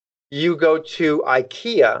You go to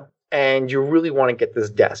IKEA and you really want to get this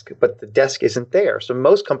desk, but the desk isn't there. So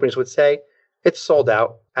most companies would say it's sold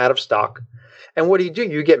out of stock. And what do?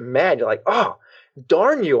 You get mad. You're like, oh,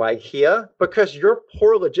 darn you, IKEA, because your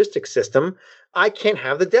poor logistics system, I can't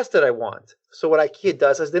have the desk that I want. So what IKEA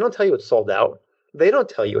does is they don't tell you it's sold out. They don't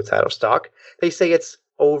tell you it's out of stock. They say it's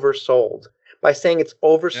oversold. By saying it's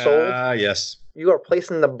oversold, yes, you are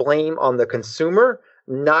placing the blame on the consumer,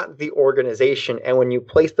 not the organization. And when you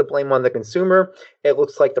place the blame on the consumer, it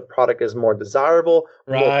looks like the product is more desirable,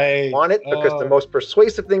 right. more want it, because the most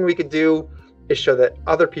persuasive thing we could do is show that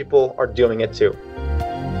other people are doing it too.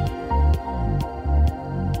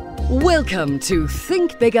 Welcome to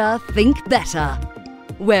Think Bigger, Think Better,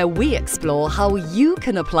 where we explore how you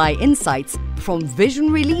can apply insights from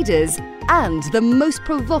visionary leaders and the most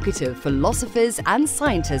provocative philosophers and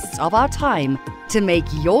scientists of our time to make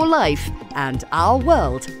your life and our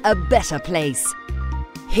world a better place.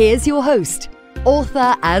 Here's your host,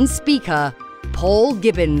 author and speaker, Paul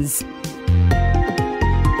Gibbons.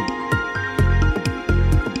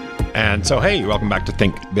 And so, hey, welcome back to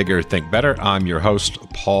Think Bigger, Think Better. I'm your host,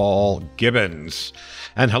 Paul Gibbons.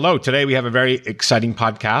 And hello, today we have a very exciting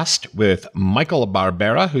podcast with Michael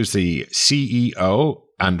Barbera, who's the CEO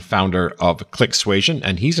and founder of ClickSuasion,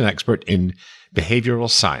 and he's an expert in behavioral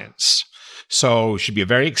science. So it should be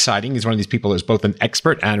very exciting. He's one of these people who's both an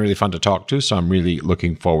expert and really fun to talk to, so I'm really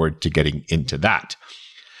looking forward to getting into that.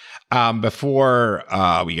 Before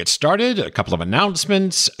we get started, a couple of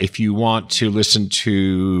announcements. If you want to listen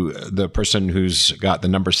to the person who's got the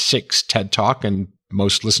number 6 TED Talk and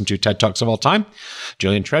most listened to TED Talks of all time,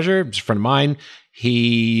 Julian Treasure, is a friend of mine.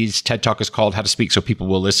 His TED Talk is called How to Speak So People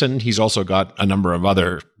Will Listen. He's also got a number of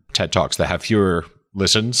other TED Talks that have fewer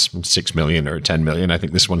listens, 6 million or 10 million. I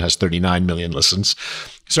think this one has 39 million listens.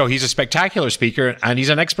 So he's a spectacular speaker, and he's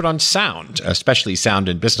an expert on sound, especially sound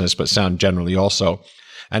in business, but sound generally also.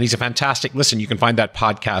 And he's a fantastic listen. You can find that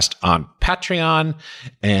podcast on Patreon,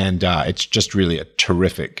 and it's just really a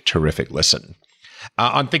terrific, terrific listen.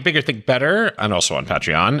 On Think Bigger, Think Better, and also on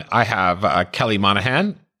Patreon, I have Kelly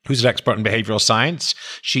Monahan, who's an expert in behavioral science.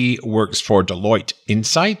 She works for Deloitte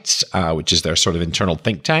Insights, which is their sort of internal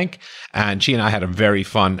think tank. And she and I had a very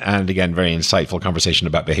fun and, again, very insightful conversation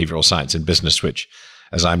about behavioral science in business, which,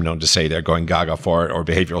 as I'm known to say, they're going gaga for it, or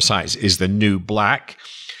behavioral science is the new black.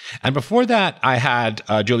 And before that, I had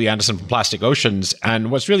Julie Anderson from Plastic Oceans.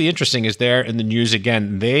 And what's really interesting is they're in the news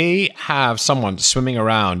again. They have someone swimming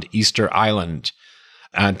around Easter Island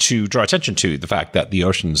and to draw attention to the fact that the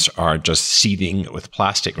oceans are just seething with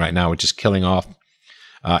plastic right now, which is killing off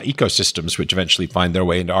ecosystems, which eventually find their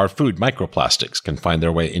way into our food. Microplastics can find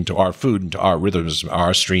their way into our food, into our rhythms,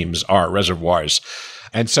 our streams, our reservoirs.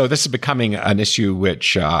 And so this is becoming an issue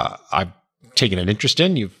which I've taken an interest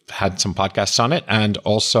in. You've had some podcasts on it. And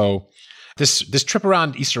also this trip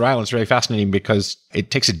around Easter Island is very fascinating because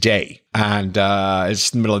it takes a day, and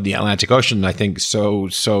it's in the middle of the Atlantic Ocean, I think. So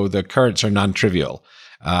the currents are non-trivial.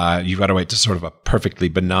 You've got to wait to sort of a perfectly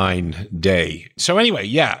benign day. So anyway,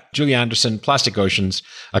 yeah, Julie Anderson, Plastic Oceans,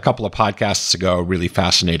 a couple of podcasts ago, really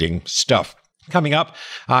fascinating stuff. Coming up,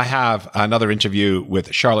 I have another interview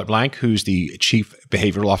with Charlotte Blank, who's the Chief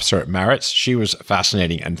Behavioral Officer at Maritz. She was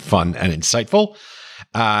fascinating and fun and insightful.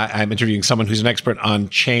 I'm interviewing someone who's an expert on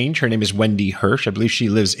change. Her name is Wendy Hirsch. I believe she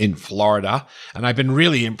lives in Florida. And I've been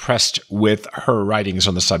really impressed with her writings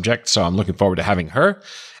on the subject, so I'm looking forward to having her.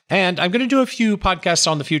 And I'm going to do a few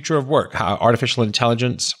podcasts on the future of work, how artificial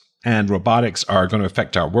intelligence and robotics are going to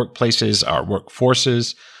affect our workplaces, our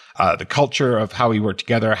workforces, the culture of how we work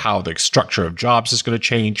together, how the structure of jobs is going to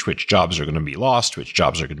change, which jobs are going to be lost, which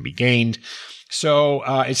jobs are going to be gained. So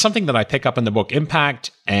it's something that I pick up in the book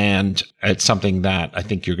Impact, and it's something that I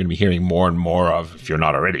think you're going to be hearing more and more of, if you're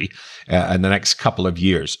not already, in the next couple of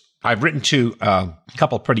years. I've written to a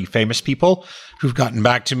couple of pretty famous people who've gotten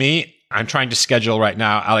back to me. I'm trying to schedule right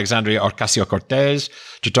now Alexandria Ocasio-Cortez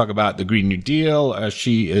to talk about the Green New Deal.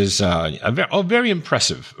 She is a very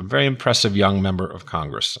impressive young member of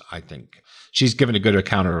Congress, I think. She's given a good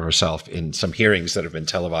account of herself in some hearings that have been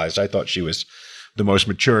televised. I thought she was the most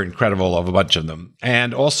mature and credible of a bunch of them.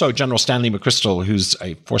 And also General Stanley McChrystal, who's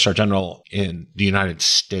a 4-star general in the United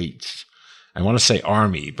States. I want to say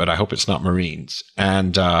Army, but I hope it's not Marines.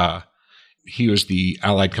 And he was the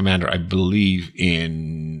Allied commander, I believe,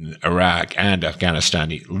 in Iraq and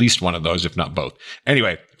Afghanistan, at least one of those, if not both.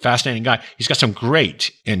 Anyway, fascinating guy. He's got some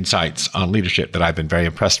great insights on leadership that I've been very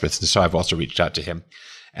impressed with. And so I've also reached out to him.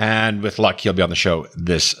 And with luck, he'll be on the show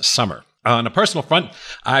this summer. On a personal front,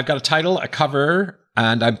 I've got a title, a cover,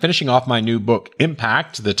 and I'm finishing off my new book,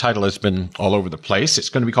 Impact. The title has been all over the place. It's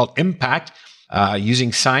going to be called Impact,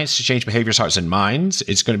 Using science to change behaviors, hearts, and minds.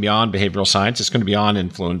 It's going to be on behavioral science. It's going to be on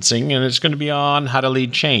influencing, and it's going to be on how to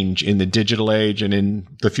lead change in the digital age and in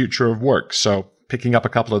the future of work. So picking up a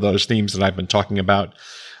couple of those themes that I've been talking about,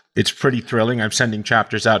 it's pretty thrilling. I'm sending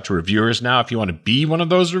chapters out to reviewers now. If you want to be one of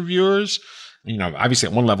those reviewers, obviously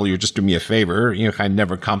at one level, you're just doing me a favor. I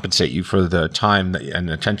never compensate you for the time and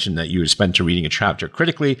attention that you would spend to reading a chapter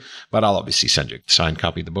critically, but I'll obviously send you a signed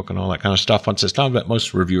copy of the book and all that kind of stuff once it's done. But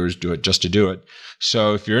most reviewers do it just to do it.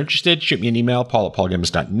 So if you're interested, shoot me an email,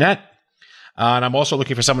 paul@paulgims.net. And I'm also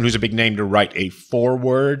looking for someone who's a big name to write a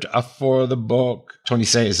foreword for the book. Tony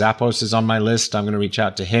Zappos is on my list. I'm going to reach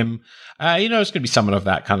out to him. It's going to be someone of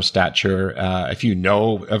that kind of stature. If you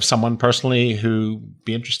know of someone personally who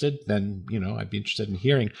be interested, then, I'd be interested in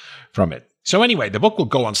hearing from it. So anyway, the book will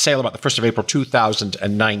go on sale about the 1st of April,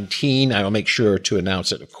 2019. I will make sure to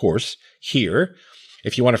announce it, of course, here.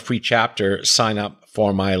 If you want a free chapter, sign up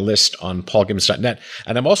for my list on paulgims.net.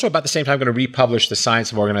 And I'm also about the same time going to republish The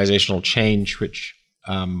Science of Organizational Change, which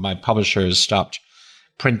my publisher has stopped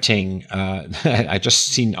printing. I just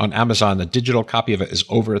seen on Amazon, the digital copy of it is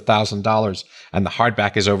over $1,000 and the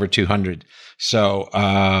hardback is over $200. So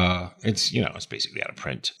it's basically out of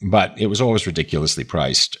print, but it was always ridiculously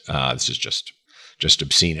priced. This is just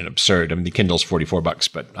obscene and absurd. I mean, the Kindle's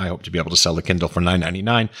 $44, but I hope to be able to sell the Kindle for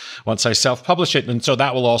 $9.99 once I self-publish it. And so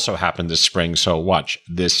that will also happen this spring. So watch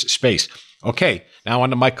this space. Okay, now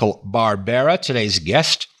on to Michael Barbera, today's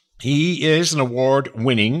guest. He is an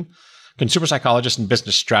award-winning consumer psychologist and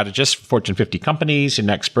business strategist for Fortune 50 companies,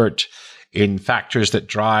 an expert in factors that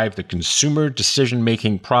drive the consumer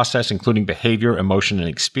decision-making process, including behavior, emotion, and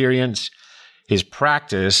experience. His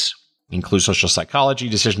practice includes social psychology,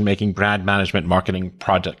 decision-making, brand management, marketing,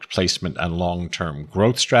 product placement, and long-term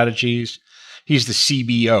growth strategies. He's the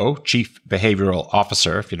CBO, Chief Behavioral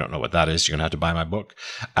Officer. If you don't know what that is, you're going to have to buy my book.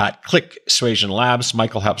 At Click Suasion Labs,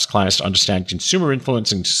 Michael helps clients to understand consumer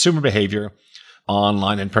influence and consumer behavior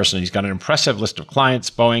online and in person. He's got an impressive list of clients: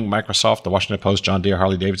 Boeing, Microsoft, the Washington Post, John Deere,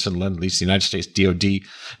 Harley Davidson, Lend-Lease, the United States DOD,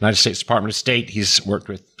 United States Department of State. He's worked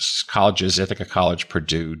with colleges, Ithaca College,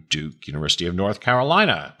 Purdue, Duke, University of North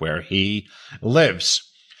Carolina, where he lives.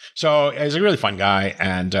 So he's a really fun guy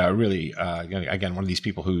and really, again, one of these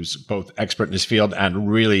people who's both expert in his field and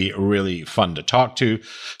really, really fun to talk to.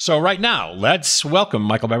 So right now, let's welcome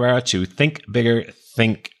Michael Barbera to Think Bigger,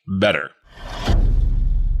 Think Better.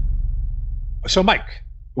 So, Mike,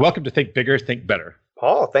 welcome to Think Bigger, Think Better.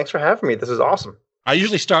 Paul, thanks for having me. This is awesome. I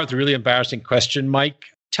usually start with a really embarrassing question, Mike.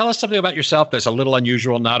 Tell us something about yourself that's a little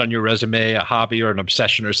unusual, not on your resume, a hobby or an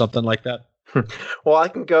obsession or something like that. Well, I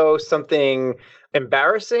can go something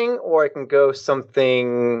embarrassing or I can go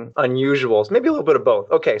something unusual. So maybe a little bit of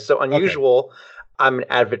both. Okay, so unusual, okay. I'm an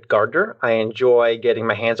avid gardener. I enjoy getting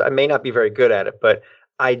my hands. I may not be very good at it, but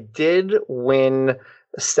I did win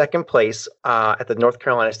second place at the North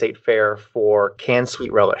Carolina State Fair for canned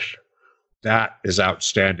sweet relish. That is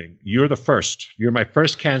outstanding. You're the first. You're my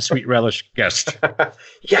first canned sweet relish guest.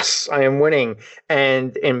 Yes, I am winning.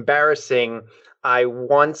 And embarrassing, I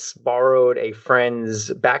once borrowed a friend's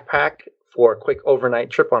backpack for a quick overnight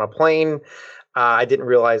trip on a plane. I didn't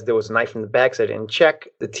realize there was a knife in the bag, so I didn't check.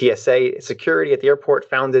 The TSA security at the airport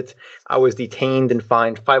found it. I was detained and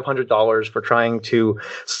fined $500 for trying to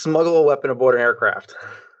smuggle a weapon aboard an aircraft.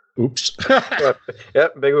 Oops.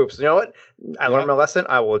 Yep, big oops. You know what? I learned my lesson.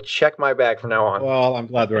 I will check my bag from now on. Well, I'm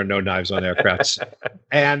glad there are no knives on aircrafts.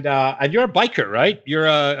 And you're a biker, right? You're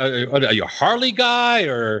are you a Harley guy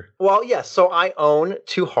or? Well, yes. So I own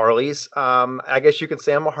two Harleys. I guess you could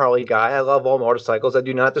say I'm a Harley guy. I love all motorcycles. I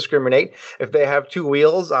do not discriminate. If they have two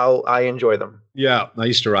wheels, I enjoy them. Yeah, I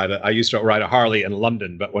used to ride a Harley in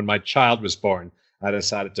London, but when my child was born, I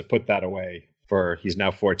decided to put that away. He's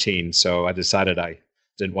now 14, so I decided I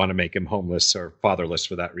didn't want to make him homeless or fatherless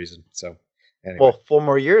for that reason. So, anyway. Well, 4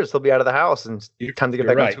 more years he'll be out of the house, and time to get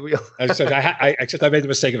back on two wheels. Except I made the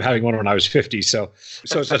mistake of having one when I was 50. So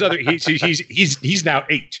he's now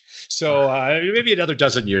 8. So maybe another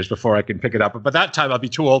dozen years before I can pick it up. But by that time, I'll be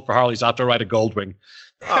too old for Harleys. I'll have to ride a Goldwing.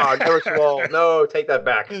 Oh, never too old. No, take that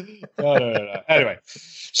back. No. Anyway,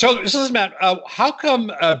 so this is Matt. How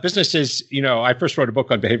come businesses? I first wrote a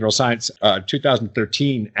book on behavioral science,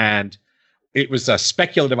 2013, and it was a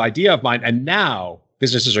speculative idea of mine, and now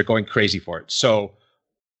businesses are going crazy for it. So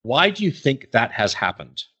why do you think that has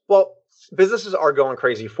happened? Well, businesses are going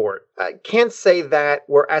crazy for it. I can't say that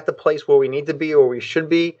we're at the place where we need to be or we should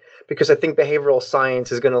be, because I think behavioral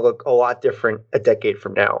science is going to look a lot different a decade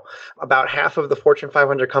from now. About half of the Fortune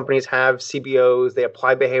 500 companies have CBOs. They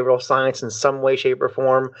apply behavioral science in some way, shape, or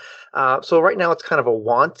form. So right now it's kind of a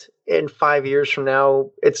want. In 5 years from now,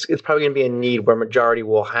 it's probably going to be a need where majority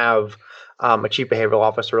will have a chief behavioral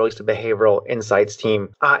officer, or at least a behavioral insights team.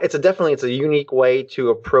 It's a unique way to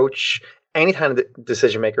approach any kind of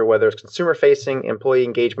decision maker, whether it's consumer facing, employee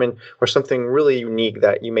engagement, or something really unique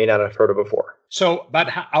that you may not have heard of before. So, but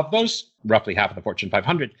of those roughly half of the Fortune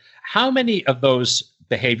 500, how many of those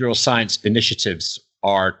behavioral science initiatives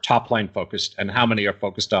are top line focused, and how many are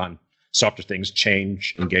focused on softer things,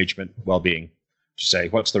 change, engagement, well-being? To say,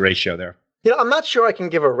 what's the ratio there? I'm not sure I can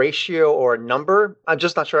give a ratio or a number. I'm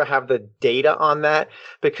just not sure I have the data on that,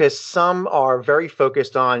 because some are very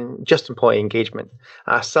focused on just employee engagement.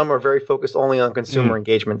 Some are very focused only on consumer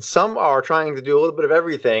engagement. Some are trying to do a little bit of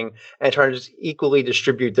everything and trying to just equally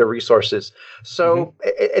distribute their resources. So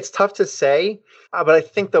it's tough to say. But I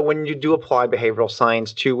think that when you do apply behavioral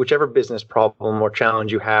science to whichever business problem or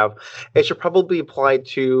challenge you have, it should probably apply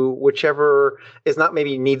to whichever is not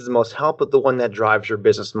maybe needs the most help, but the one that drives your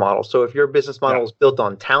business model. So if your business model is built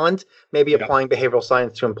on talent, maybe applying behavioral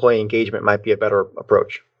science to employee engagement might be a better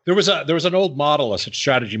approach. There was an old model, a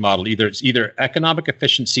strategy model. It's either economic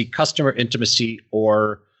efficiency, customer intimacy,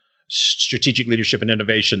 or strategic leadership and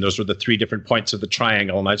innovation. Those were the three different points of the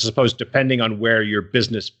triangle. And I suppose depending on where your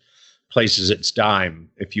business places its dime,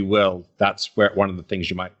 if you will, that's where one of the things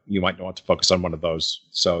you might want to focus on one of those.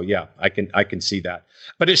 So yeah, I can see that.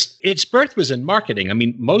 But its birth was in marketing. I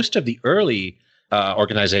mean, most of the early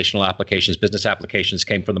organizational applications, business applications,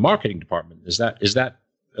 came from the marketing department. Is that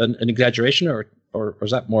an exaggeration, or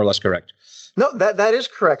is that more or less correct? No, that is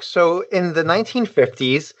correct. So in the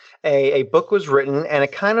 1950s, a book was written, and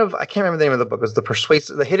it kind of, I can't remember the name of the book, it was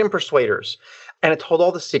The Hidden Persuaders. And it told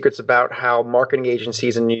all the secrets about how marketing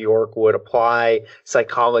agencies in New York would apply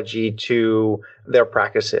psychology to their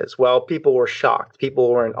practices. Well, people were shocked. People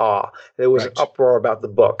were in awe. There was an uproar about the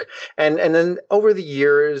book. And then over the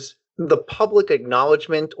years, the public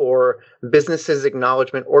acknowledgement or businesses'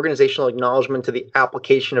 acknowledgement, organizational acknowledgement to the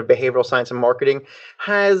application of behavioral science and marketing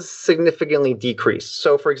has significantly decreased.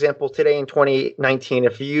 So, for example, today in 2019,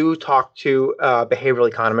 if you talk to a behavioral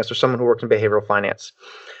economist or someone who works in behavioral finance,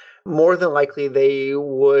 more than likely they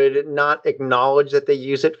would not acknowledge that they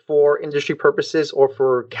use it for industry purposes or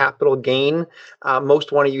for capital gain.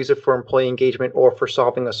 Most want to use it for employee engagement or for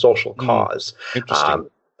solving a social cause.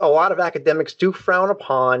 Interesting. A lot of academics do frown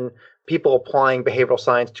upon people applying behavioral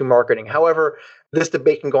science to marketing. However, this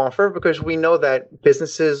debate can go on forever because we know that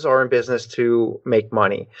businesses are in business to make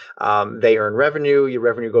money. They earn revenue. Your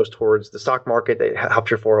revenue goes towards the stock market. It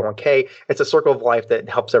helps your 401k. It's a circle of life that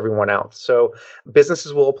helps everyone out. So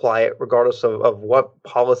businesses will apply it regardless of what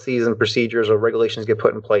policies and procedures or regulations get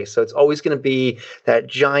put in place. So it's always going to be that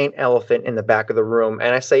giant elephant in the back of the room.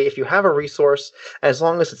 And I say, if you have a resource, as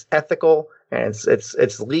long as it's ethical and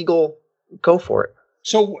it's legal, go for it.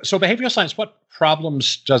 So behavioral science, what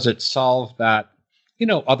problems does it solve that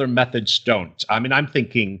other methods don't? I mean, I'm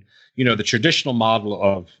thinking, the traditional model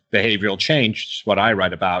of behavioral change, which is what I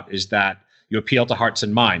write about, is that you appeal to hearts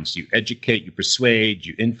and minds. You educate, you persuade,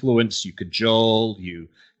 you influence, you cajole, you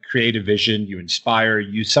create a vision, you inspire,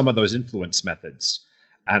 use some of those influence methods.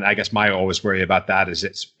 And I guess my always worry about that is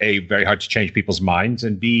it's A, very hard to change people's minds,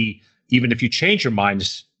 and B, even if you change your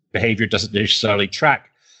minds, behavior doesn't necessarily track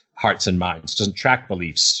hearts and minds, doesn't track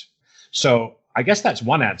beliefs. So I guess that's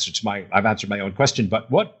one answer to I've answered my own question,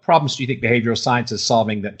 but what problems do you think behavioral science is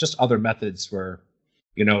solving that just other methods were,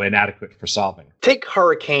 inadequate for solving? Take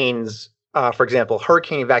hurricanes, for example,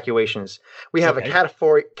 hurricane evacuations. We have a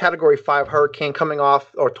category 5 hurricane coming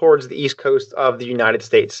off or towards the east coast of the United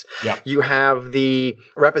States. Yeah. You have the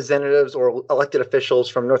representatives or elected officials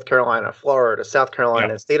from North Carolina, Florida, South Carolina,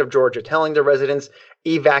 and the state of Georgia telling their residents,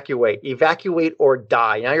 evacuate or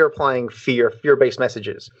die. Now you're applying fear-based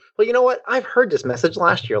messages. Well, you know what? I've heard this message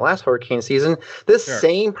last hurricane season. This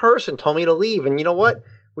same person told me to leave. And you know what?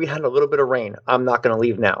 We had a little bit of rain. I'm not going to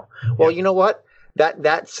leave now. Well, you know what?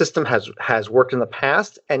 That system has worked in the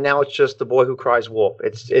past, and now it's just the boy who cries wolf.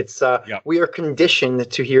 We are conditioned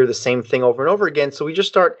to hear the same thing over and over again, so we just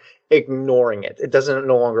start ignoring it. It doesn't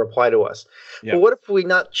no longer apply to us. But what if we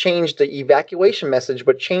not change the evacuation message,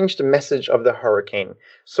 but change the message of the hurricane?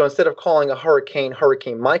 So instead of calling a hurricane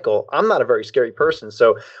Hurricane Michael, I'm not a very scary person,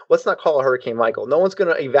 so let's not call a Hurricane Michael. No one's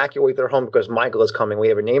going to evacuate their home because Michael is coming. We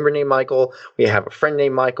have a neighbor named Michael, we have a friend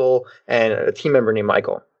named Michael, and a team member named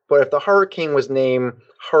Michael. But if the hurricane was named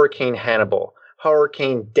Hurricane Hannibal,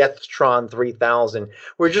 Hurricane Deathtron 3000,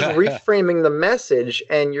 we're just reframing the message,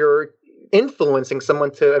 and you're influencing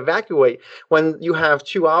someone to evacuate when you have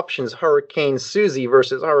two options, Hurricane Susie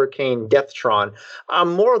versus Hurricane Deathtron.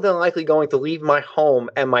 I'm more than likely going to leave my home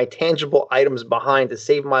and my tangible items behind to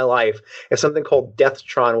save my life if something called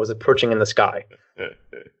Deathtron was approaching in the sky.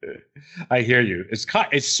 I hear you.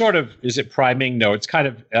 It's sort of, is it priming? No, it's kind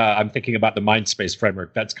of, I'm thinking about the mind space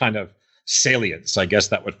framework. That's kind of salience. I guess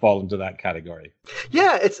that would fall into that category.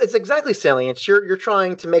 Yeah, it's exactly salience. You're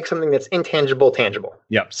trying to make something that's intangible tangible.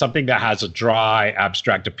 Yep, something that has a dry,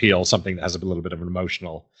 abstract appeal, something that has a little bit of an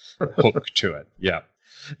emotional hook to it. Yeah.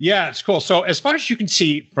 Yeah, it's cool. So as far as you can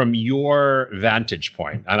see from your vantage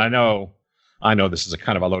point, and I know this is a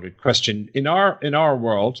kind of a loaded question. In our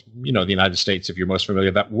world, the United States, if you're most familiar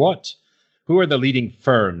with that, who are the leading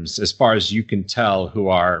firms, as far as you can tell, who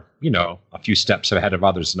are, a few steps ahead of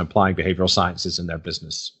others in applying behavioral sciences in their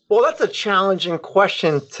business? Well, that's a challenging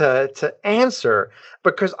question to answer,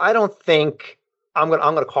 because I don't think I'm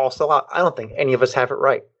gonna call us a lot. I don't think any of us have it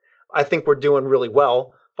right. I think we're doing really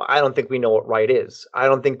well, but I don't think we know what right is. I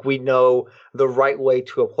don't think we know the right way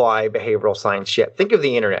to apply behavioral science yet. Think of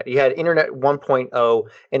the internet. You had Internet 1.0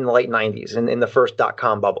 in the late 90s, in the first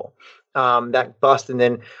dot-com bubble. That bust, and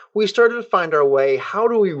then we started to find our way. How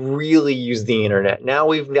do we really use the internet? Now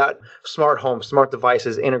we've got smart homes, smart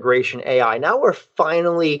devices, integration, AI. Now we're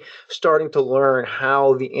finally starting to learn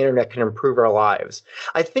how the internet can improve our lives.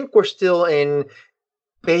 I think we're still in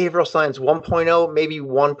behavioral science 1.0, maybe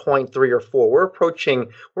 1.3 or 4.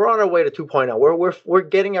 We're on our way to 2.0. We're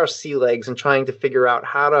getting our sea legs and trying to figure out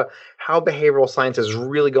how behavioral science is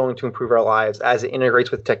really going to improve our lives as it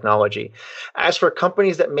integrates with technology. As for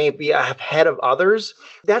companies that may be ahead of others,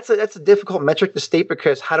 that's a difficult metric to state,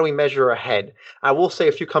 because how do we measure ahead? I will say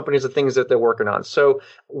a few companies, the things that they're working on. So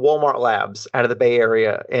Walmart Labs out of the Bay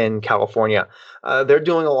Area in California, they're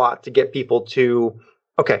doing a lot to get people to,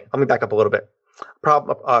 okay, let me back up a little bit.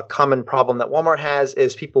 A common problem that Walmart has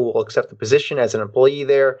is people will accept the position as an employee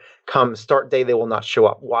there. Come start day, they will not show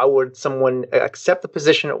up. Why would someone accept the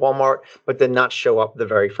position at Walmart but then not show up the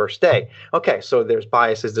very first day? Okay, so there's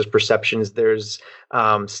biases, there's perceptions, there's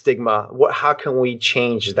stigma. How can we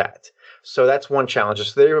change that? So that's one challenge.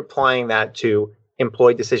 So they're applying that to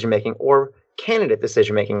employee decision-making or candidate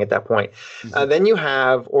decision-making at that point. Mm-hmm. Then you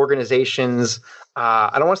have organizations,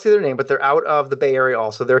 I don't want to say their name, but they're out of the Bay Area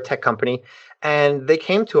also. They're a tech company. And they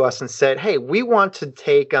came to us and said, hey, we want to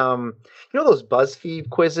take, those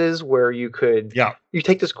BuzzFeed quizzes where you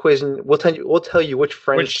take this quiz and we'll tell you which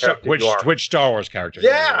character you are. Which Star Wars character.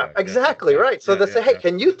 Yeah, exactly. Right. So they say, hey,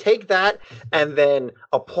 can you take that and then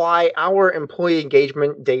apply our employee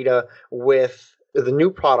engagement data with the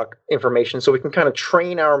new product information so we can kind of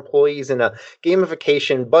train our employees in a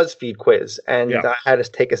gamification BuzzFeed quiz? And I had to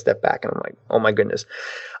take a step back, and I'm like, oh my goodness,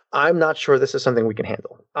 I'm not sure this is something we can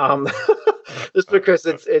handle. Just because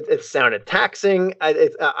it sounded taxing.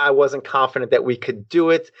 I wasn't confident that we could do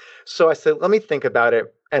it. So I said, let me think about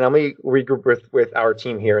it, and let me regroup with our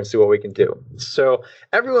team here and see what we can do. So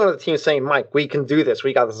everyone on the team is saying, Mike, we can do this.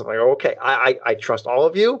 We got this. I'm like, okay, I trust all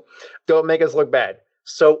of you. Don't make us look bad.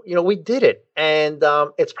 So, we did it. And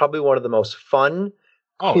it's probably one of the most fun,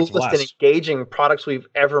 coolest, and engaging products we've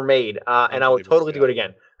ever made. And I would totally do it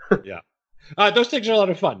again. Yeah. Those things are a lot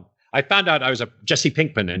of fun. I found out I was a Jesse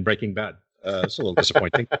Pinkman in Breaking Bad. It's a little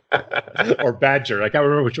disappointing. Or Badger. I can't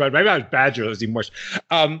remember which one. Maybe I was Badger. That was even worse.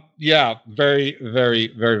 Yeah, very, very,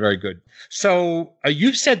 very, very good. So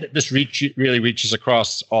you've said that this really reaches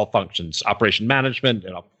across all functions: operation management,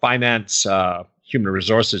 finance, human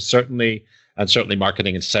resources, certainly, and certainly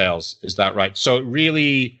marketing and sales. Is that right? So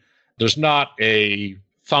really, there's not a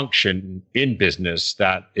function in business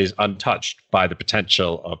that is untouched by the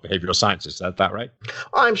potential of behavioral sciences. Is that right?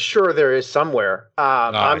 I'm sure there is somewhere.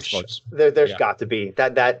 There's got to be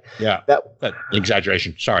that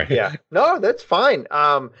exaggeration. Sorry. Yeah. No, that's fine.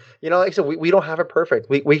 Like I said, we don't have it perfect.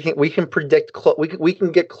 We can predict. We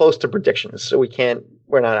can get close to predictions. So we can't.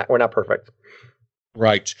 We're not perfect.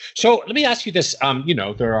 Right. So let me ask you this.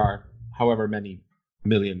 There are however many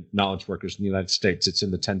million knowledge workers in the United States. It's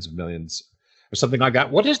in the tens of millions, or something like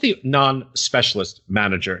that. What does the non-specialist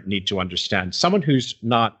manager need to understand? Someone who's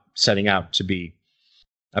not setting out to be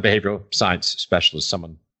a behavioral science specialist,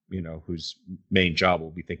 someone, whose main job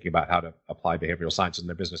will be thinking about how to apply behavioral science in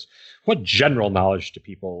their business. What general knowledge do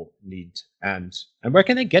people need, and where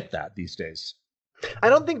can they get that these days? I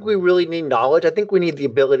don't think we really need knowledge. I think we need the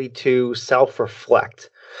ability to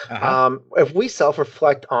self-reflect. Uh-huh. If we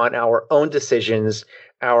self-reflect on our own decisions,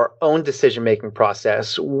 our own decision-making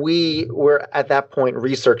process, we're at that point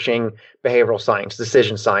researching behavioral science,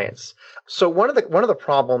 decision science. So one of the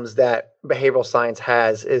problems that behavioral science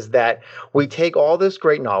has is that we take all this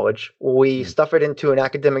great knowledge, we stuff it into an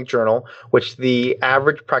academic journal, which the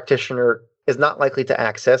average practitioner is not likely to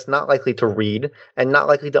access, not likely to read, and not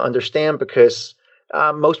likely to understand because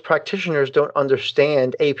most practitioners don't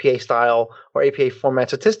understand APA style or APA format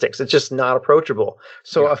statistics. It's just not approachable.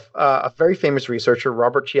 So a very famous researcher,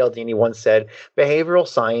 Robert Cialdini, once said, behavioral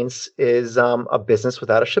science is a business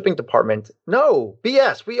without a shipping department. No,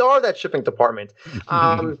 BS. We are that shipping department.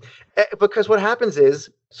 Because what happens is,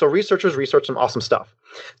 so researchers research some awesome stuff.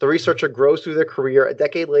 The researcher grows through their career. A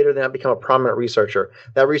decade later, they now become a prominent researcher.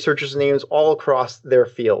 That researcher's name is all across their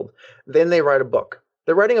field. Then they write a book.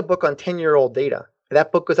 They're writing a book on 10-year-old data.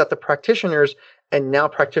 That book goes out to practitioners, and now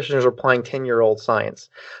practitioners are applying 10-year-old science.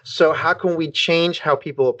 So how can we change how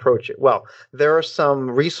people approach it? Well, there are some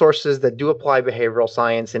resources that do apply behavioral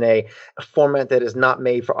science in a format that is not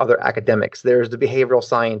made for other academics. There's the Behavioral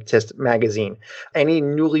Scientist magazine. Any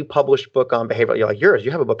newly published book on behavioral, you're like yours,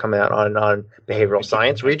 you have a book coming out on behavioral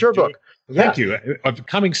science. Read your book. Yeah. Thank you. I'm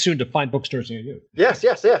coming soon to fine bookstores near you. Yes.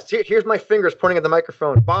 Here's my fingers pointing at the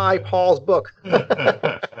microphone. Buy Paul's book.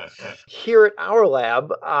 Here at our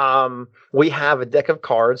lab, we have a deck of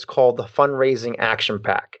cards called the Fundraising Action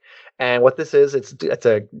Pack. And what this is, it's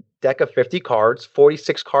a deck of 50 cards.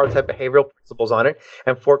 46 cards have behavioral principles on it,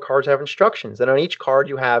 and 4 cards have instructions. And on each card,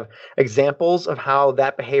 you have examples of how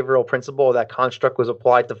that behavioral principle or that construct was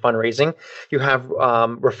applied to fundraising. You have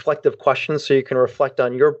reflective questions, so you can reflect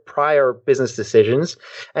on your prior business decisions.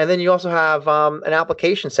 And then you also have an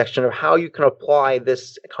application section of how you can apply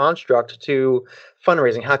this construct to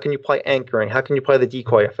fundraising. How can you apply anchoring? How can you apply the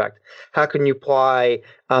decoy effect? How can you apply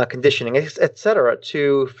conditioning, et cetera,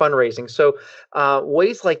 to fundraising? So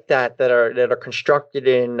ways like that are constructed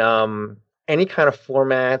in any kind of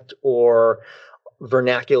format or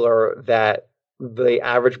vernacular that the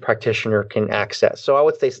average practitioner can access. So I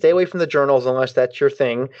would say stay away from the journals unless that's your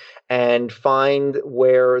thing, and find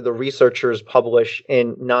where the researchers publish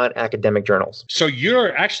in non-academic journals. So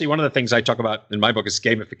you're actually, one of the things I talk about in my book is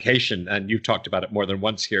gamification, and you've talked about it more than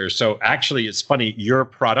once here. So actually, it's funny, your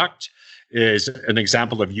product is an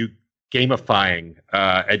example of you gamifying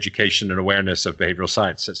education and awareness of behavioral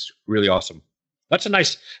science. It's really awesome. That's a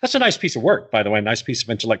nice piece of work, by the way, a nice piece of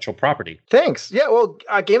intellectual property. Thanks. Yeah, well,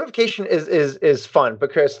 gamification is fun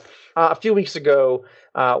because a few weeks ago,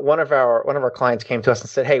 one of our clients came to us and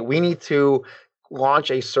said, "Hey, we need to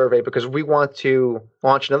launch a survey because we want to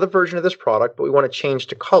launch another version of this product, but we want to change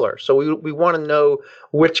the color. So we want to know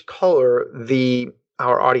which color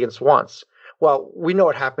our audience wants." Well, we know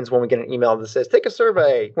what happens when we get an email that says, take a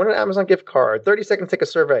survey, win an Amazon gift card, 30 seconds, take a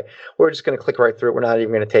survey. We're just going to click right through it. We're not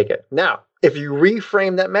even going to take it. Now, if you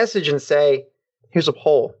reframe that message and say, here's a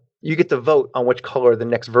poll, you get to vote on which color the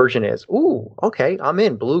next version is. Ooh, okay, I'm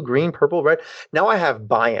in. Blue, green, purple, red. Now I have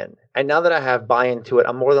buy-in. And now that I have buy-in to it,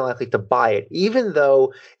 I'm more than likely to buy it, even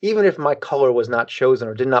if my color was not chosen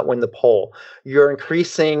or did not win the poll. You're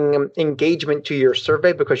increasing engagement to your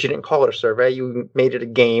survey because you didn't call it a survey. You made it a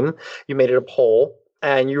game. You made it a poll.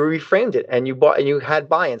 And you reframed it, and you had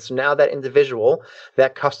buy-in. So now that individual,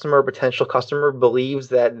 that potential customer, believes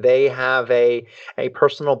that they have a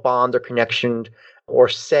personal bond or connection or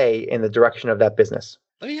say in the direction of that business.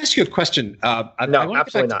 Let me ask you a question. No,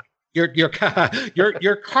 absolutely not.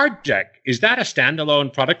 Your card deck, is that a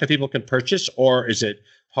standalone product that people can purchase, or is it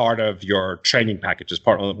part of your training package, as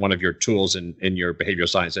part of one of your tools in your behavioral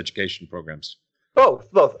science education programs? Both.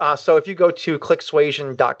 So if you go to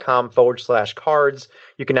clicksuasion.com/cards,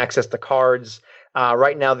 you can access the cards.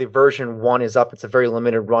 Right now, the version 1 is up. It's a very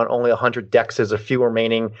limited run, only 100 decks. There's a few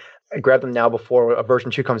remaining. Grab them now before a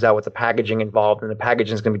version 2 comes out with the packaging involved, and the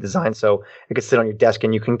packaging is going to be designed so it can sit on your desk,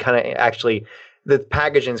 and you can kind of the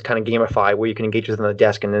packaging is kind of gamified where you can engage with it on the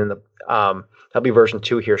desk, and then that'll be version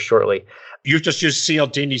 2 here shortly. You've just used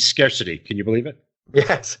Cialdini's scarcity. Can you believe it?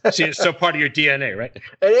 Yes. See, it's so part of your DNA, right?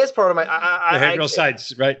 It is part of my behavioral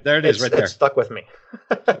science, right? There it is, right there. It's stuck with me.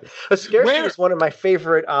 Scarcity is one of my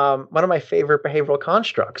favorite behavioral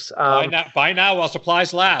constructs. Buy now while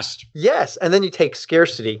supplies last. Yes, and then you take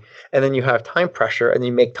scarcity, and then you have time pressure, and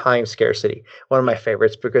you make time scarcity. One of my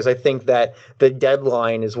favorites, because I think that the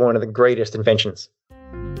deadline is one of the greatest inventions.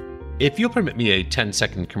 If you'll permit me a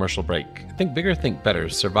 10-second commercial break, Think Bigger, Think Better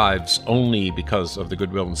survives only because of the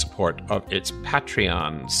goodwill and support of its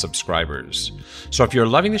Patreon subscribers. So if you're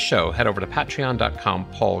loving the show, head over to patreon.com,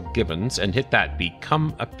 Paul Gibbons, and hit that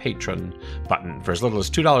Become a Patron button. For as little as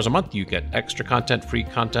 $2 a month, you get extra content, free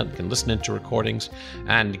content, can listen into recordings,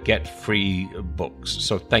 and get free books.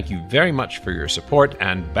 So thank you very much for your support,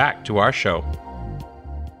 and back to our show.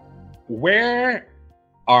 Where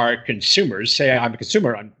are consumers, say I'm a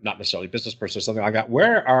consumer, I'm not necessarily a business person or something like that,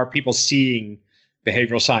 where are people seeing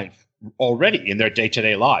behavioral science already in their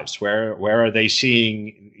day-to-day lives? Where are they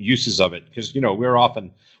seeing uses of it? Because,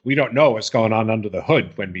 we don't know what's going on under the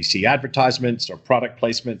hood when we see advertisements or product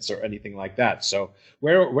placements or anything like that. So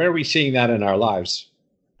where are we seeing that in our lives?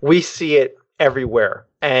 We see it everywhere.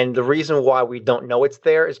 And the reason why we don't know it's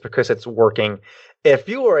there is because it's working. If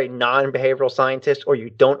you are a non-behavioral scientist or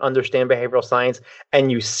you don't understand behavioral science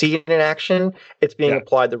and you see it in action, it's being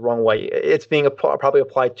applied the wrong way. It's being probably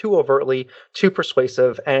applied too overtly, too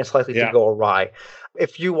persuasive, and it's likely to go awry.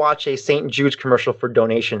 If you watch a St. Jude's commercial for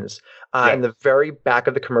donations, in the very back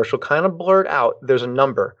of the commercial, kind of blurred out, there's a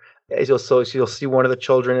number. You'll see one of the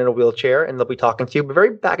children in a wheelchair, and they'll be talking to you. But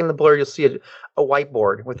very back in the blur, you'll see a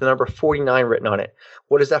whiteboard with the number 49 written on it.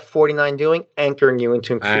 What is that 49 doing? Anchoring you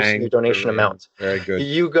into increasing your donation amount. Very good.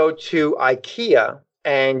 You go to IKEA,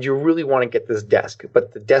 and you really want to get this desk,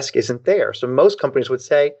 but the desk isn't there. So most companies would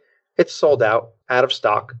say, it's sold out of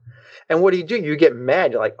stock. And what do? You get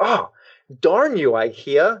mad. You're like, oh, darn you,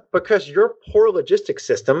 IKEA, because your poor logistics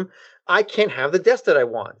system, I can't have the desk that I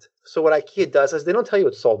want. So what IKEA does is they don't tell you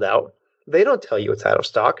it's sold out. They don't tell you it's out of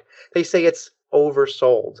stock. They say it's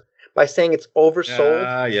oversold. By saying it's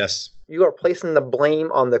oversold, yes, you are placing the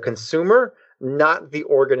blame on the consumer, not the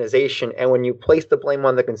organization. And when you place the blame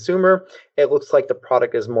on the consumer, it looks like the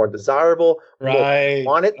product is more desirable. Right.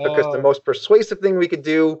 More want it because the most persuasive thing we could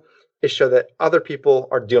do is show that other people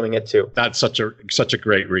are doing it too. That's such a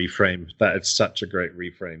great reframe. It's such a great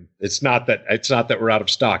reframe. It's not that we're out of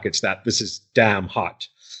stock. It's that this is damn hot.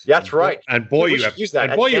 That's right. And boy, you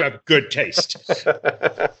have good taste.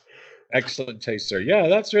 Excellent taste, sir. Yeah,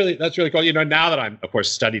 that's really cool. Now that I'm, of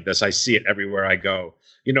course, studied this, I see it everywhere I go.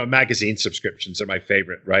 Magazine subscriptions are my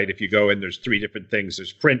favorite, right? If you go in, there's three different things.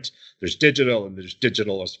 There's print, there's digital, and there's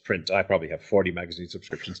digital as print. I probably have 40 magazine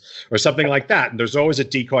subscriptions or something like that. And there's always a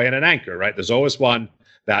decoy and an anchor, right? There's always one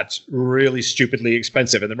that's really stupidly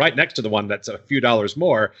expensive. And then right next to the one that's a few dollars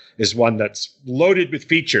more is one that's loaded with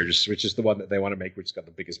features, which is the one that they want to make, which has got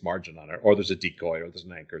the biggest margin on it. Or there's a decoy or there's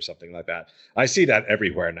an anchor or something like that. I see that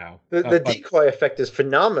everywhere now. The decoy effect is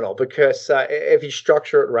phenomenal because if you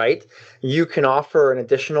structure it right, you can offer an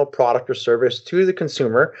additional product or service to the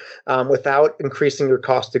consumer without increasing your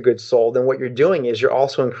cost of goods sold. And what you're doing is you're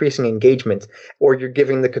also increasing engagement, or you're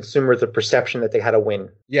giving the consumer the perception that they had a win.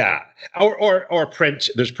 Yeah. Or print.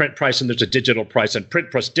 There's print price and there's a digital price, and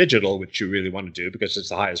print plus digital, which you really want to do because it's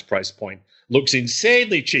the highest price point, looks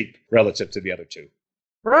insanely cheap relative to the other two.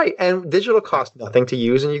 Right. And digital costs nothing to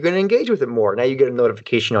use, and you're going to engage with it more. Now you get a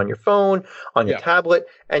notification on your phone, on your tablet,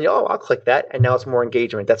 and I'll click that. And now it's more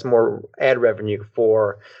engagement. That's more ad revenue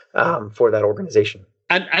for that organization.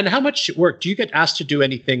 And how much work do you get asked to do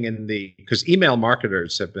anything because email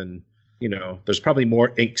marketers have been, there's probably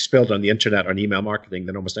more ink spilled on the internet on email marketing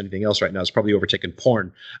than almost anything else right now. It's probably overtaken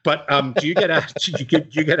porn. But do you get asked? Do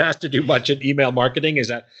you get asked to do much in email marketing? Is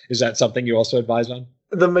that something you also advise on?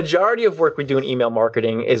 The majority of work we do in email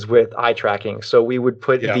marketing is with eye tracking. So we would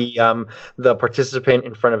put the participant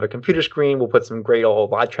in front of a computer screen. We'll put some great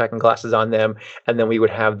old eye tracking glasses on them, and then we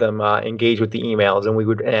would have them engage with the emails, and we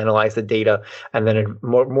would analyze the data, and then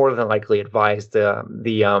more than likely advise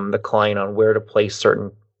the client on where to place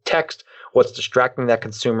certain text, what's distracting that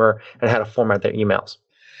consumer, and how to format their emails.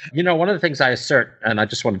 One of the things I assert, and I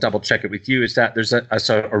just want to double check it with you, is that there's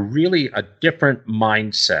a really different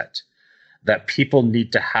mindset that people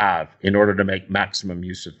need to have in order to make maximum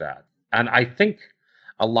use of that. And I think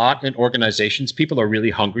a lot in organizations, people are really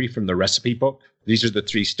hungry from the recipe book. These are the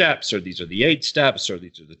 3 steps, or these are the 8 steps, or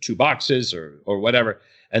these are the 2 boxes, or whatever.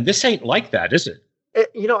 And this ain't like that, is it?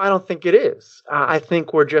 I don't think it is. I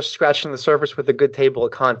think we're just scratching the surface with a good table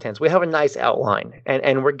of contents. We have a nice outline,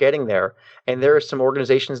 and we're getting there. And there are some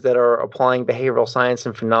organizations that are applying behavioral science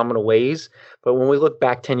in phenomenal ways. But when we look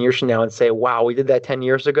back 10 years from now and say, wow, we did that 10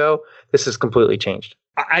 years ago, this has completely changed.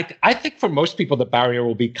 I think for most people, the barrier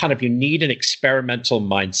will be you need an experimental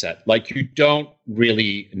mindset. Like you don't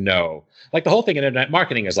really know. Like the whole thing in internet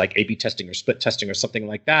marketing is like A/B testing or split testing or something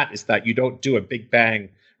like that, is that you don't do a big bang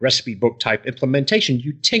recipe book type implementation.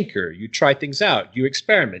 You tinker, you try things out, you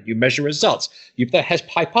experiment, you measure results. You've the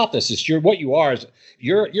hypothesis. You're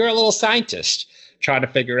a little scientist trying to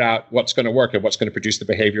figure out what's going to work and what's going to produce the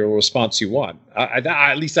behavioral response you want.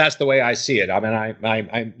 At least that's the way I see it. I mean,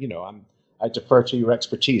 I defer to your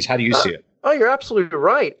expertise. How do you see it? Oh, you're absolutely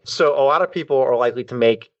right. So a lot of people are likely to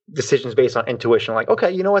make decisions based on intuition, like,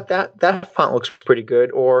 okay, you know what, that font looks pretty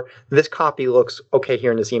good, or this copy looks okay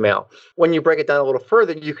here in this email. When you break it down a little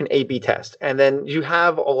further, you can A/B test, and then you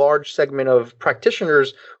have a large segment of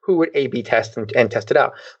practitioners who would A/B test and test it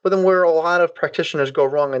out. But then where a lot of practitioners go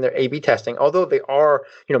wrong in their A/B testing, although they are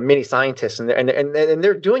mini scientists and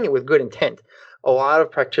they're doing it with good intent, a lot of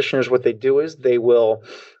practitioners, what they do is they will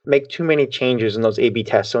make too many changes in those A/B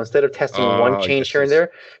tests. So instead of testing one change here and there,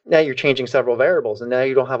 now you're changing several variables, and now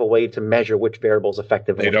you don't have a way to measure which variables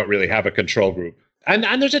effectively. They don't really have a control group. And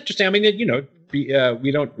there's interesting. I mean,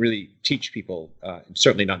 we don't really teach people,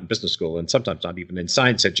 certainly not in business school, and sometimes not even in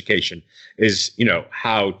science education, is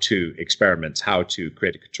how to experiment, how to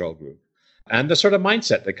create a control group, and the sort of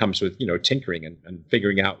mindset that comes with tinkering and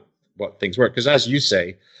figuring out what things work. Because as you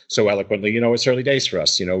say so eloquently, it's early days for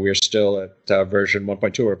us. We're still at version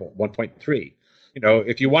 1.2 or 1.3.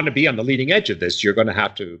 If you want to be on the leading edge of this, you're going to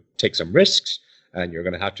have to take some risks and you're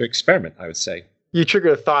going to have to experiment, I would say. You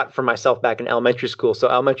triggered a thought for myself back in elementary school. So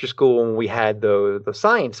elementary school, when we had the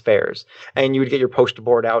science fairs, and you would get your poster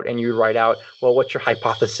board out and you would write out, well, what's your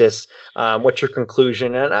hypothesis? What's your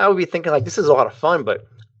conclusion? And I would be thinking, like, this is a lot of fun, but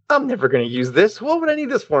I'm never going to use this. What would I need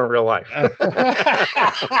this for in real life?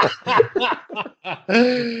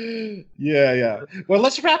 Yeah. Well,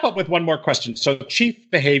 let's wrap up with one more question. So chief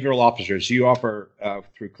behavioral officers, you offer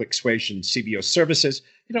through ClickSuasion CBO services.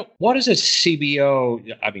 What is a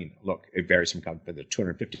CBO? I mean, look, it varies from company. There are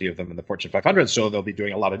 250 of them in the Fortune 500, so they'll be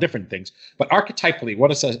doing a lot of different things. But archetypally, what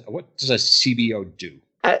does a CBO do?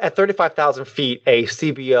 At 35,000 feet, a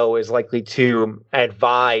CBO is likely to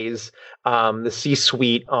advise the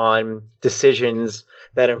C-suite on decisions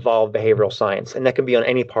that involve behavioral science, and that can be on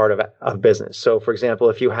any part of business. So, for example,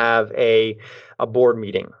 if you have a board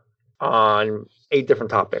meeting on 8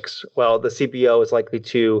 different topics, well, the CBO is likely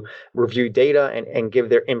to review data and give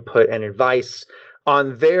their input and advice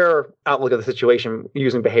on their outlook of the situation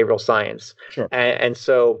using behavioral science. Sure. And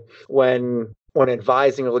so when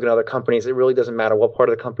advising or looking at other companies, it really doesn't matter what part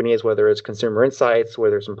of the company is, whether it's consumer insights,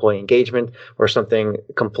 whether it's employee engagement, or something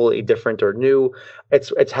completely different or new.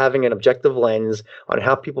 It's having an objective lens on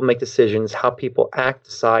how people make decisions, how people act,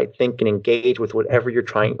 decide, think, and engage with whatever you're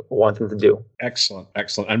want them to do. Excellent.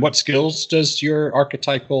 And what skills does your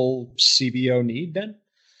archetypal CBO need then?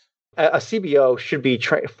 A CBO should be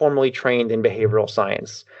formally trained in behavioral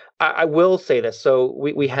science. I will say this. So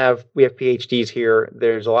we have PhDs here.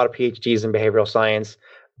 There's a lot of PhDs in behavioral science.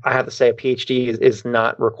 I have to say a PhD is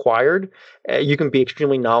not required. You can be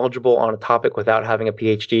extremely knowledgeable on a topic without having a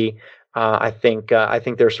PhD. I think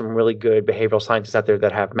there's some really good behavioral scientists out there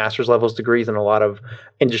that have master's levels degrees and a lot of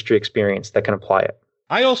industry experience that can apply it.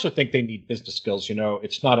 I also think they need business skills.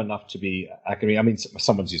 It's not enough to be academic. I mean,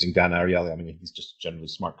 someone's using Dan Ariely. I mean, he's just generally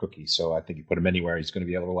smart cookie. So I think you put him anywhere, he's going to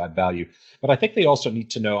be able to add value. But I think they also need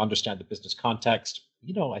to understand the business context.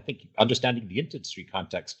 I think understanding the industry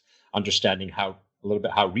context, understanding a little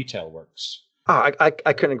bit how retail works. I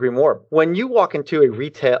couldn't agree more. When you walk into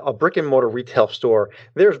a brick and mortar retail store,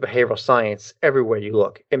 there's behavioral science everywhere you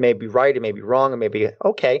look. It may be right, it may be wrong, it may be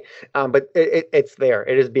okay, but it's there.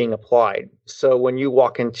 It is being applied. So when you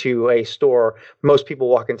walk into a store, most people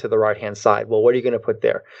walk into the right-hand side. Well, what are you going to put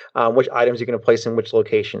there? Which items are you going to place in which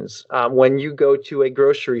locations? When you go to a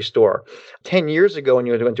grocery store, 10 years ago when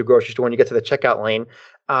you went to a grocery store, when you get to the checkout lane,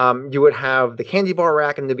 you would have the candy bar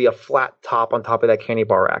rack and there'd be a flat top on top of that candy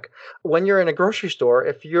bar rack. When you're in a grocery store,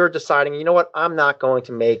 if you're deciding, you know what, I'm not going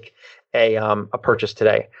to make a purchase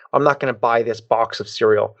today. I'm not going to buy this box of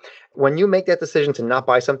cereal. When you make that decision to not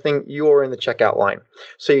buy something, you're in the checkout line.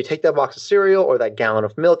 So you take that box of cereal or that gallon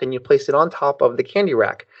of milk and you place it on top of the candy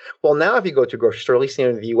rack. Well, now if you go to a grocery store, at least here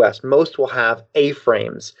in the US, most will have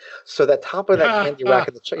A-frames. So that top of that candy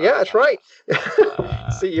rack, yeah, that's right.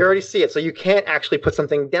 So you already see it. So you can't actually put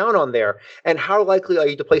something down on there. And how likely are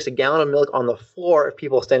you to place a gallon of milk on the floor if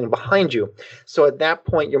people are standing behind you? So at that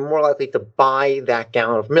point, you're more likely to buy that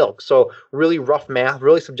gallon of milk. So really rough math,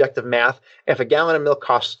 really subjective math. If a gallon of milk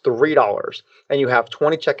costs $3 and you have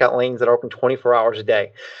 20 checkout lanes that are open 24 hours a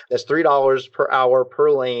day, that's $3 per hour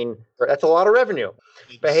per lane. That's a lot of revenue.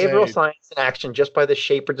 Behavioral science in action just by the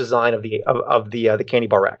shape or design of the candy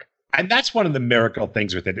bar rack. And that's one of the miracle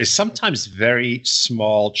things with it is sometimes very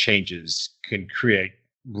small changes can create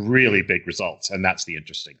really big results. And that's the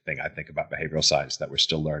interesting thing, I think, about behavioral science that we're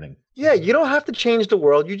still learning. Yeah, you don't have to change the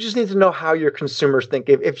world. You just need to know how your consumers think.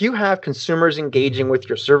 If you have consumers engaging with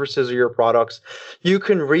your services or your products, you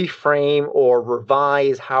can reframe or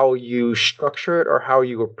revise how you structure it or how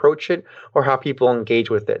you approach it or how people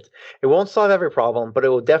engage with it. It won't solve every problem, but it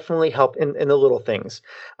will definitely help in the little things.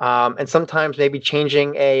 And sometimes maybe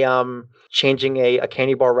changing a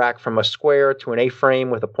candy bar rack from a square to an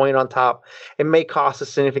A-frame with a point on top, it may cost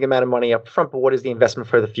a significant amount of money up front, but what is the investment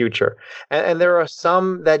for the future? And there are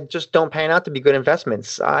some that just don't pan out to be good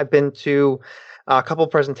investments. I've been to a couple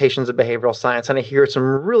of presentations of behavioral science, and I hear some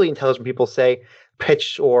really intelligent people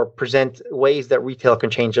pitch or present ways that retail can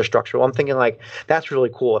change their structure. Well, I'm thinking like, that's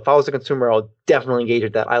really cool. If I was a consumer, I would definitely engage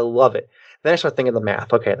with that. I love it. Then I start thinking the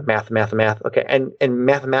math. Okay, the math. Okay, and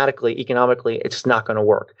mathematically, economically, it's not going to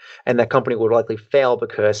work. And that company would likely fail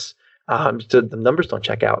because the numbers don't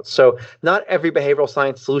check out. So not every behavioral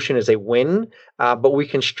science solution is a win, but we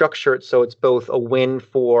can structure it so it's both a win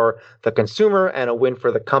for the consumer and a win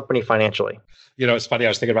for the company financially. It's funny. I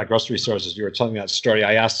was thinking about grocery stores as you were telling that story.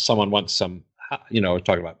 I asked someone once, talking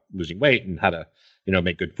about losing weight and how to,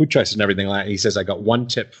 make good food choices and everything like that. He says, I got one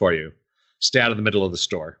tip for you. Stay out of the middle of the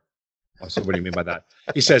store. I said, what do you mean by that?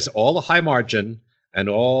 He says, all the high margin and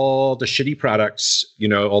all the shitty products,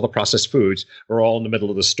 all the processed foods are all in the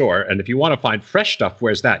middle of the store. And if you want to find fresh stuff,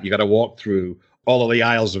 where's that? You got to walk through all of the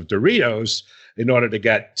aisles of Doritos in order to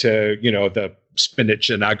get to, the spinach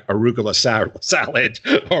and arugula salad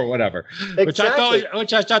or whatever, exactly.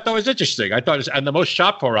 which I thought was interesting. I thought, and the most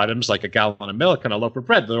shop for items like a gallon of milk and a loaf of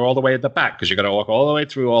bread, they're all the way at the back because you're going to walk all the way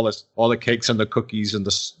through all the cakes and the cookies and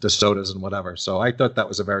the sodas and whatever. So I thought that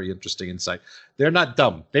was a very interesting insight. They're not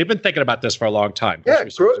dumb. They've been thinking about this for a long time. Yeah,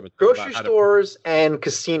 grocery stores and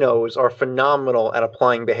casinos are phenomenal at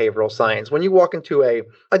applying behavioral science. When you walk into a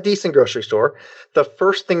decent grocery store, the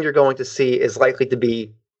first thing you're going to see is likely to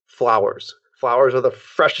be flowers. Flowers are the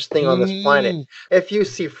freshest thing on this planet. If you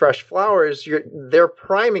see fresh flowers, they're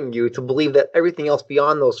priming you to believe that everything else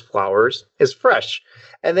beyond those flowers is fresh.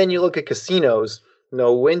 And then you look at casinos.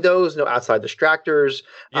 No windows, no outside distractors.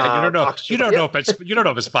 Yeah, you don't know. You don't know if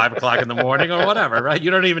it's 5 o'clock in the morning or whatever, right? You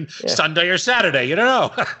don't even Sunday or Saturday. You don't know.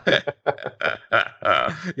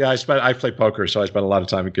 Yeah, I play poker, so I spend a lot of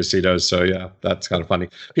time in casinos. So yeah, that's kind of funny.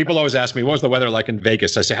 People always ask me, "What was the weather like in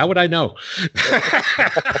Vegas?" I say, "How would I know?"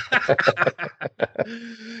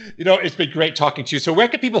 It's been great talking to you. So where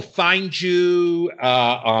can people find you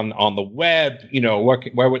on the web?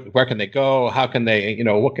 Where can they go? How can they?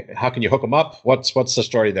 How can you hook them up? What's the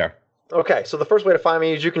story there? Okay, so the first way to find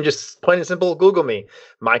me is you can just plain and simple Google me,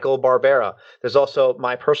 Michael Barbera. There's also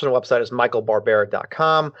my personal website is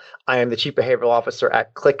michaelbarbera.com. I am the Chief Behavioral Officer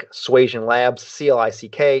at Click Suasion Labs,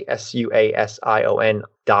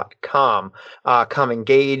 ClickSuasion.com. Come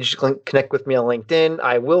engage, connect with me on LinkedIn.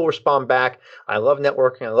 I will respond back. I love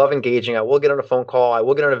networking. I love engaging. I will get on a phone call. I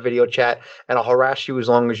will get on a video chat, and I'll harass you as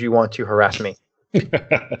long as you want to harass me.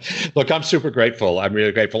 Look, I'm super grateful. I'm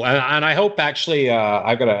really grateful. And I hope actually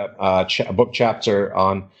I've got a book chapter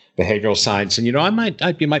on behavioral science. And, I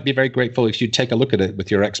might be very grateful if you take a look at it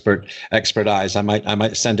with your expert eyes. I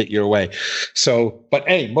might send it your way. So, but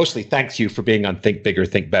mostly thank you for being on Think Bigger,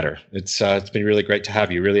 Think Better. It's been really great to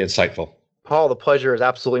have you. Really insightful. Paul, the pleasure is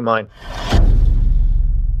absolutely mine.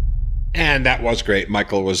 And that was great.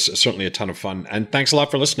 Michael was certainly a ton of fun. And thanks a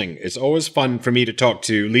lot for listening. It's always fun for me to talk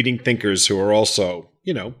to leading thinkers who are also,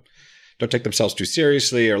 don't take themselves too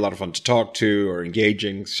seriously, are a lot of fun to talk to or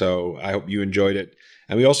engaging. So I hope you enjoyed it.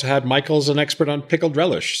 And we also had Michael as an expert on pickled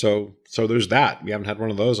relish. So there's that. We haven't had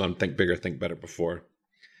one of those on Think Bigger, Think Better before.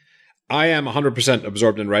 I am 100%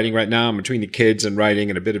 absorbed in writing right now. I'm between the kids and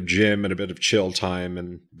writing and a bit of gym and a bit of chill time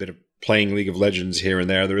and a bit of playing League of Legends here and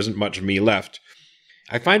there. There isn't much of me left.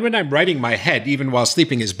 I find when I'm writing, my head, even while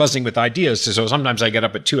sleeping, is buzzing with ideas. So sometimes I get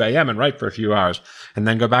up at 2 a.m. and write for a few hours and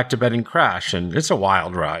then go back to bed and crash. And it's a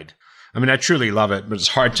wild ride. I mean, I truly love it, but it's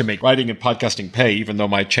hard to make writing and podcasting pay, even though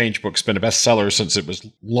my Change book's been a bestseller since it was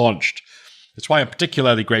launched. That's why I'm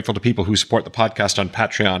particularly grateful to people who support the podcast on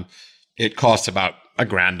Patreon. It costs about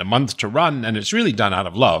 $1,000 a month to run, and it's really done out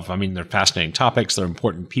of love. I mean, they're fascinating topics. They're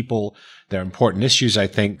important people. They're important issues, I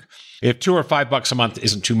think. If $2 or $5 a month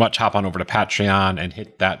isn't too much, hop on over to Patreon and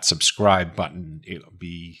hit that subscribe button. It'll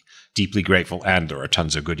be deeply grateful. And there are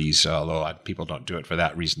tons of goodies, although people don't do it for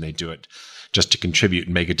that reason. They do it just to contribute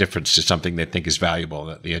and make a difference to something they think is valuable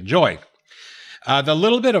that they enjoy. The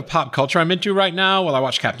little bit of pop culture I'm into right now, I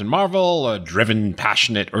watch Captain Marvel, a driven,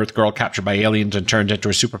 passionate Earth girl captured by aliens and turned into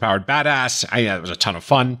a superpowered badass. It was a ton of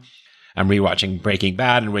fun. I'm rewatching Breaking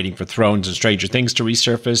Bad and waiting for Thrones and Stranger Things to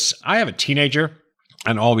resurface. I have a teenager,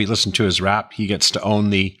 and all we listen to is rap. He gets to own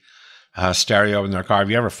the stereo in their car.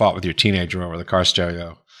 Have you ever fought with your teenager over the car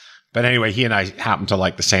stereo? But anyway, he and I happen to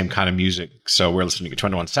like the same kind of music. So we're listening to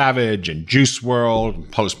 21 Savage and Juice WRLD and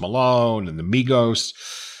Post Malone and the Migos.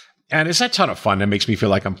 And it's a ton of fun. It makes me feel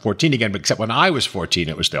like I'm 14 again. But except when I was 14,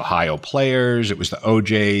 it was the Ohio Players, it was the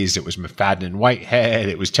OJs, it was McFadden and Whitehead,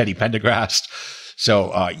 it was Teddy Pendergrast.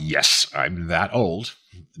 So yes, I'm that old.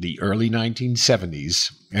 The early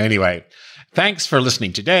 1970s. Anyway, thanks for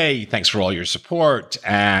listening today. Thanks for all your support.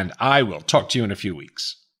 And I will talk to you in a few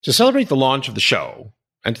weeks. To celebrate the launch of the show,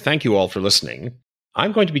 and to thank you all for listening,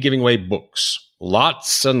 I'm going to be giving away books.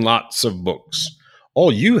 Lots and lots of books.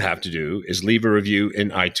 All you have to do is leave a review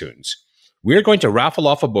in iTunes. We're going to raffle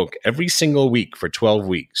off a book every single week for 12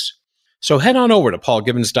 weeks. So head on over to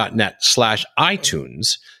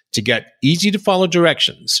paulgibbons.net/iTunes to get easy-to-follow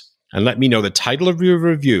directions and let me know the title of your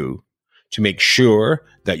review to make sure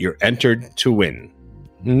that you're entered to win.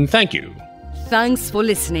 Thank you. Thanks for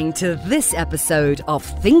listening to this episode of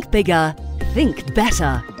Think Bigger, Think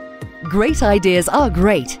Better. Great ideas are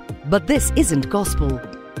great, but this isn't gospel.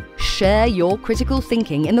 Share your critical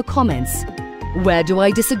thinking in the comments. Where do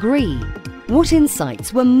I disagree? What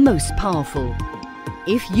insights were most powerful?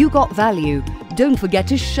 If you got value, don't forget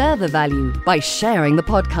to share the value by sharing the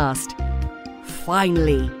podcast.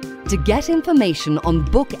 Finally, to get information on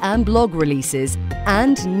book and blog releases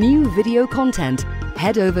and new video content,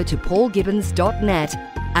 head over to paulgibbons.net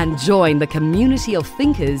and join the community of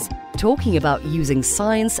thinkers talking about using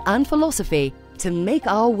science and philosophy to make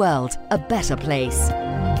our world a better place.